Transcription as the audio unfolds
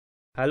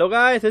Hello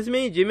guys, it's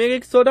me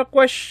Geek. So the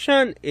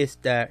question is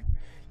that,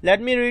 let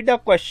me read the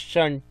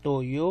question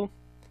to you.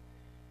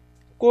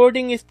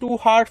 Coding is too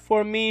hard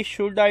for me.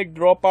 Should I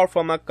drop out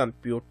from a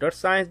computer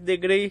science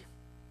degree?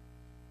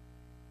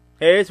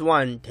 Here's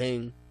one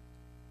thing.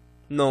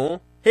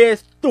 No,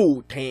 here's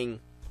two things.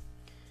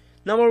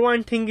 Number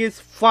one thing is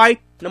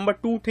fight. Number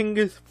two thing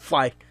is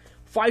fight.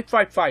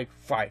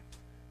 Fight.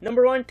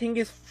 Number one thing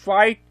is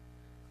fight,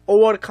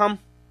 overcome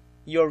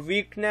your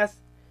weakness,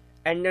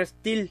 and then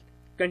still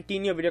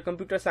continue with your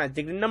computer science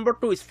degree. Number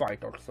two is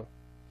fight also,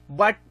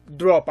 but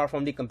drop out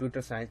from the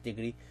computer science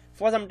degree.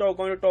 First, I'm going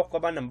to talk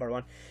about number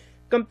one.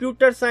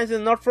 Computer science is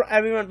not for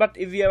everyone, but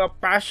if you have a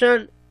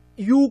passion,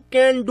 you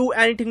can do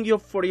anything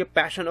for your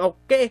passion.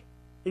 Okay,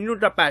 you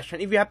need a passion.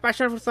 If you have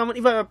passion for someone,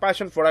 if I have a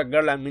passion for a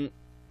girl, I mean,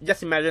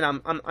 just imagine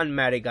I'm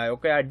unmarried guy.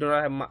 Okay, I do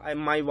not have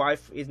my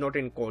wife is not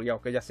in Korea.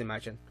 Okay, just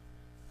imagine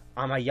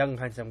I'm a young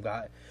handsome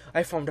guy.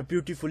 I found a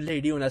beautiful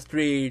lady on the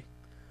street.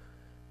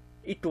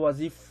 It was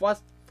the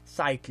first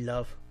sight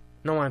love.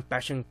 Now I have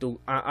passion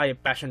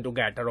to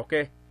get her.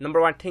 Okay, number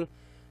one thing,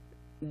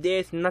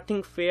 there's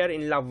nothing fair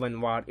in love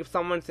and war. If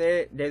someone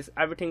say there's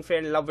everything fair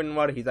in love and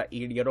war, he's an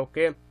idiot.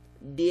 Okay,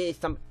 there is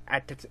some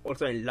ethics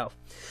also in love.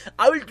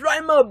 I will try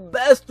my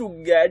best to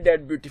get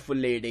that beautiful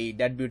lady,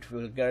 that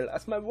beautiful girl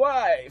as my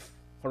wife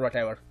or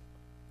whatever.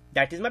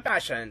 That is my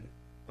passion.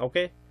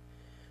 Okay,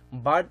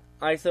 but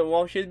I say,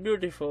 wow, she's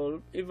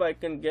beautiful. If I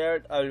can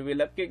get, I will be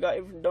lucky guy.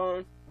 If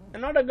don't,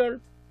 another girl.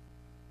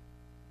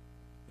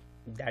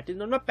 That is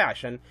not my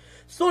passion.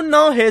 So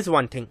now here's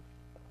one thing.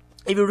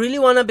 If you really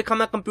want to become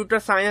a computer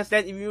scientist,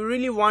 if you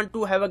really want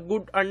to have a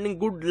good earning,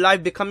 good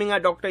life, becoming a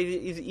doctor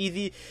is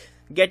easy.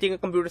 Getting a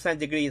computer science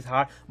degree is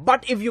hard.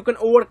 But if you can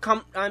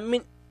overcome,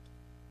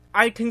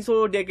 I think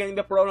so, there can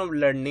be a problem of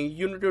learning.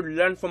 You need to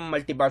learn from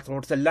multiple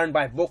sources. Learn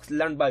by books,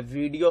 learn by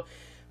video.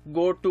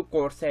 Go to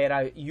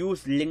Coursera,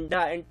 use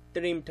Linda and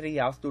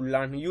Treehouse to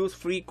learn, use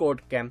free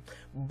code camp.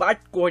 But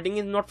coding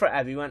is not for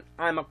everyone.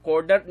 I'm a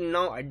coder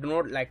now. I do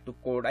not like to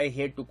code. I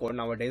hate to code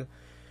nowadays.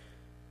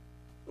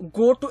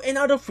 Go to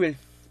another field.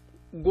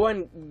 Go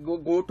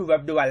to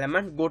web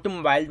development, go to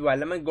mobile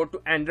development, go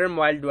to Android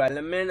mobile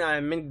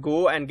development.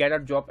 Go and get a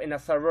job in a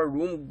server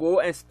room. Go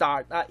and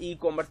start a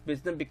e-commerce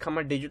business. Become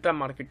a digital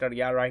marketer.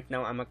 Yeah, right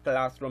now I'm a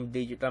classroom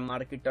digital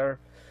marketer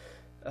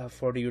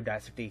for the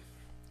Udacity.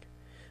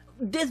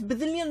 There's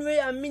bazillion way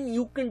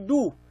you can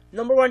do.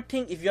 Number one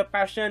thing, if you're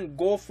passionate,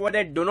 go for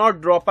it. Do not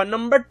drop out.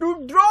 Number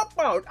two, drop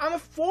out. I'm a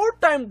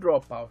 4-time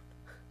dropout.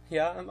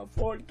 Yeah, I'm a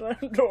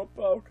 4-time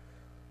dropout.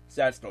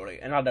 Sad story.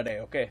 Another day.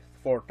 Okay,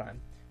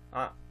 4-time.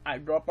 I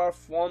drop out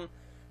from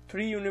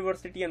 3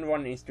 university and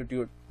 1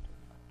 institute.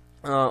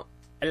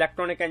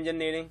 Electronic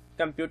engineering,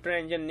 computer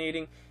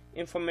engineering,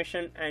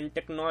 information and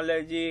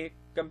technology,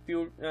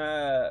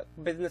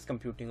 business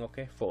computing.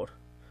 Okay,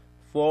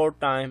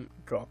 4-time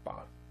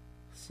dropout.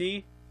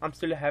 See, I'm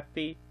still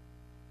happy.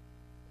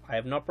 I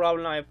have no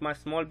problem. I have my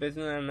small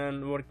business and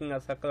I'm working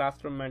as a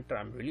classroom mentor.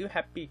 I'm really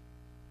happy.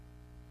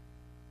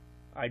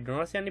 I do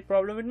not see any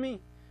problem with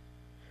me.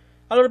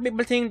 A lot of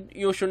people think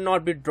you should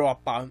not be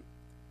dropped out.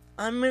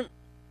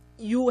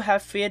 You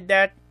have faith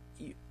that,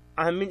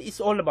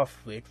 it's all about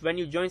faith. When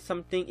you join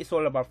something, it's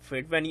all about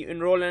faith. When you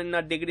enroll in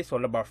a degree, it's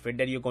all about faith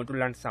that you're going to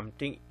learn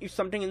something. If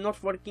something is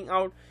not working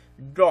out,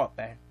 drop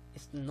it.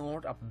 It's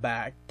not a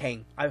bad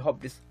thing. I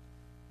hope this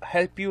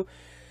help you.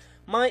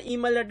 My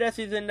email address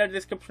is in the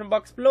description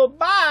box below.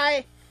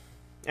 Bye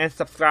and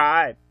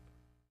subscribe.